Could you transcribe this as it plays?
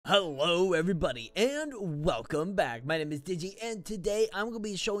Hello everybody and welcome back. My name is Digi and today I'm going to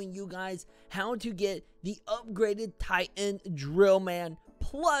be showing you guys how to get the upgraded Titan DRILLMAN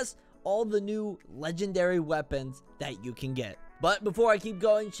plus all the new legendary weapons that you can get. But before I keep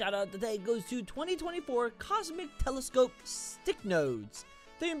going, shout out today goes to 2024 Cosmic Telescope Stick Nodes.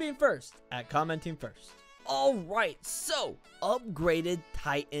 Thank you being first at commenting first. Alright, so upgraded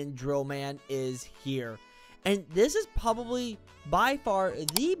Titan DRILLMAN is here. And this is probably by far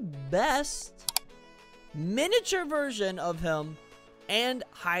the best miniature version of him and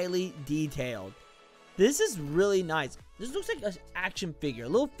highly detailed. This is really nice. This looks like an action figure, a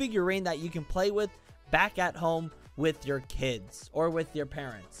little figurine that you can play with back at home with your kids or with your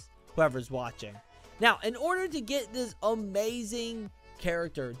parents, whoever's watching. Now, in order to get this amazing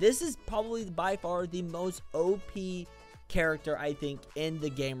character, this is probably by far the most OP character I think in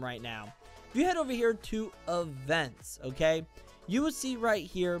the game right now. If you head over here to events, okay, you will see right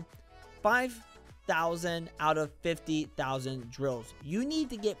here 5,000 out of 50,000 drills. You need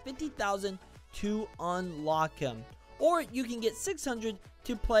to get 50,000 to unlock him, or you can get 600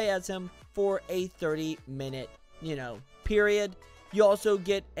 to play as him for a 30-minute, period. You also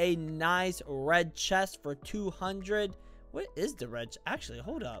get a nice red chest for 200. What is the red? Actually,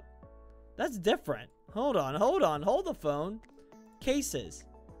 hold up. That's different. Hold on. Hold the phone. Cases.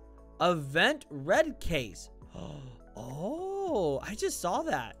 Event red case. Oh, I just saw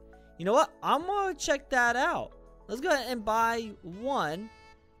that. You know what? I'm gonna check that out. Let's go ahead and buy one,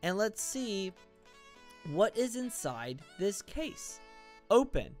 and let's see what is inside this case.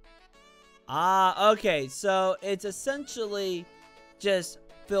 Open. Okay, so it's essentially just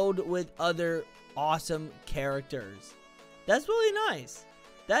filled with other awesome characters. That's really nice.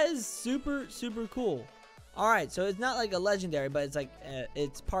 That is super cool. Alright, so it's not like a legendary, but it's like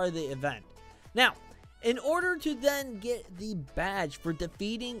it's part of the event. Now, in order to then get the badge for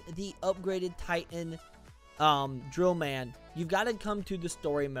defeating the upgraded Titan DRILLMAN, you've got to come to the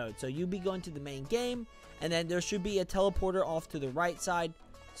story mode. So you'll be going to the main game, and then there should be a teleporter off to the right side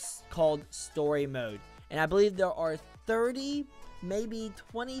called story mode. And I believe there are 30, maybe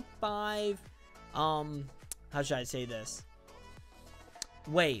 25, how should I say this?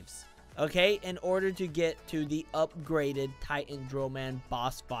 Waves. Okay, in order to get to the upgraded Titan DRILLMAN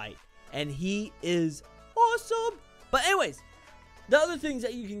boss fight. And he is awesome. But anyways, the other things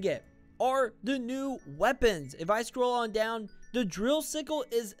that you can get are the new weapons. If I scroll on down, the drill sickle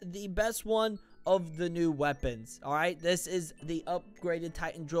is the best one of the new weapons. Alright, this is the upgraded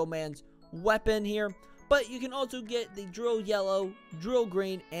Titan DRILLMAN's weapon here. But you can also get the drill yellow, drill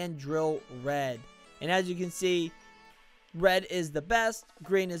green, and drill red. And as you can see, red is the best,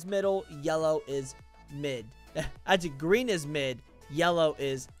 green is middle, yellow is mid. Actually, green is mid, yellow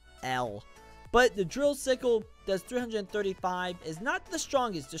is L. But the drill sickle does 335, is not the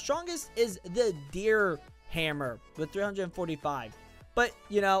strongest. The strongest is the deer hammer with 345. But,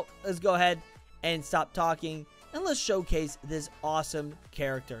 let's go ahead and stop talking and let's showcase this awesome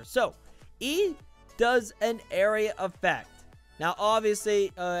character. So, E does an area effect. Now,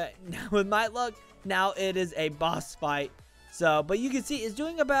 obviously, with my luck, now it is a boss fight. So, but you can see it's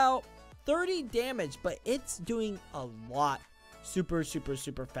doing about 30 damage, but it's doing a lot super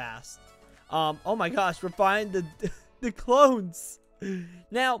fast. Oh my gosh, we're finding the clones.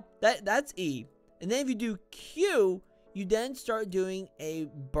 Now, that's E. And then if you do Q, you then start doing a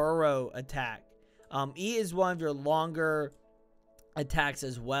burrow attack. E is one of your longer attacks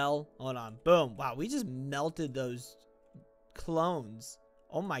as well. Hold on. Boom. Wow, we just melted those clones.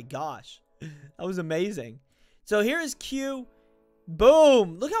 Oh my gosh. That was amazing. So here is Q.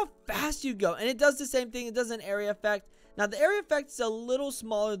 Boom. Look how fast you go. And it does the same thing. It does an area effect. Now, the area effect is a little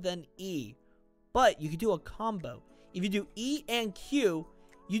smaller than E. But you can do a combo. If you do E and Q,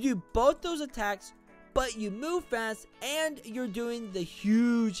 you do both those attacks, but you move fast, and you're doing the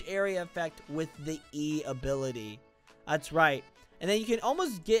huge area effect with the E ability. That's right. And then you can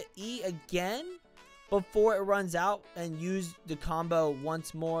almost get E again before it runs out and use the combo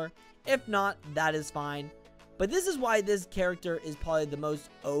once more. If not, that is fine. But this is why this character is probably the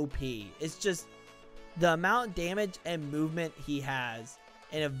most OP. It's just the amount of damage and movement he has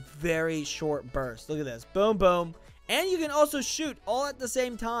in a very short burst. Look at this. Boom, boom. And you can also shoot all at the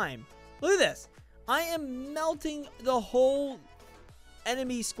same time. Look at this. I am melting the whole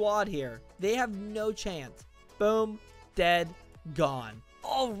enemy squad here. They have no chance. Boom. Dead. Gone.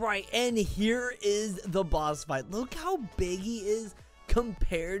 Alright, and here is the boss fight. Look how big he is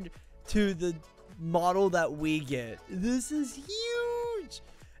compared to the model that we get. This is huge.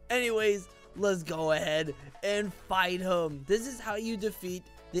 Anyways, let's go ahead and fight him. This is how you defeat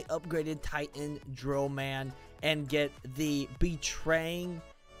the upgraded Titan DRILLMAN and get the betraying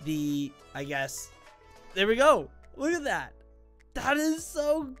the, I guess, there we go. Look at that. That is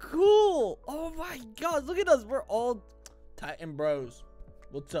so cool. Oh my god, look at us. We're all Titan bros.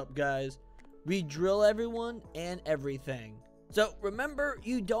 What's up, guys? We drill everyone and everything. So remember,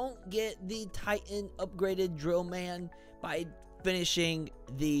 you don't get the Titan upgraded drill man by finishing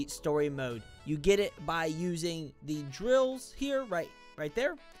the story mode. You get it by using the drills here, right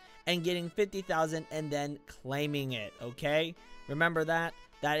there, and getting 50,000 and then claiming it, okay? Remember that.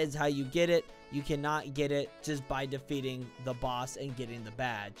 That is how you get it. You cannot get it just by defeating the boss and getting the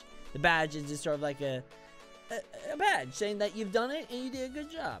badge. The badge is just sort of like a badge saying that you've done it and you did a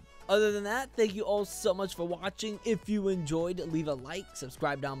good job. Other than that, thank you all so much for watching. If you enjoyed, leave a like,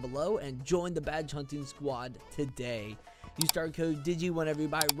 subscribe down below, and join the badge hunting squad today. Use star code Digi whenever you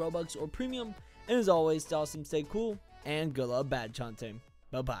buy Robux or Premium. And as always, stay awesome, stay cool, and good luck badge hunting.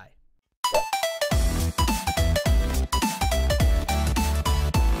 Bye-bye.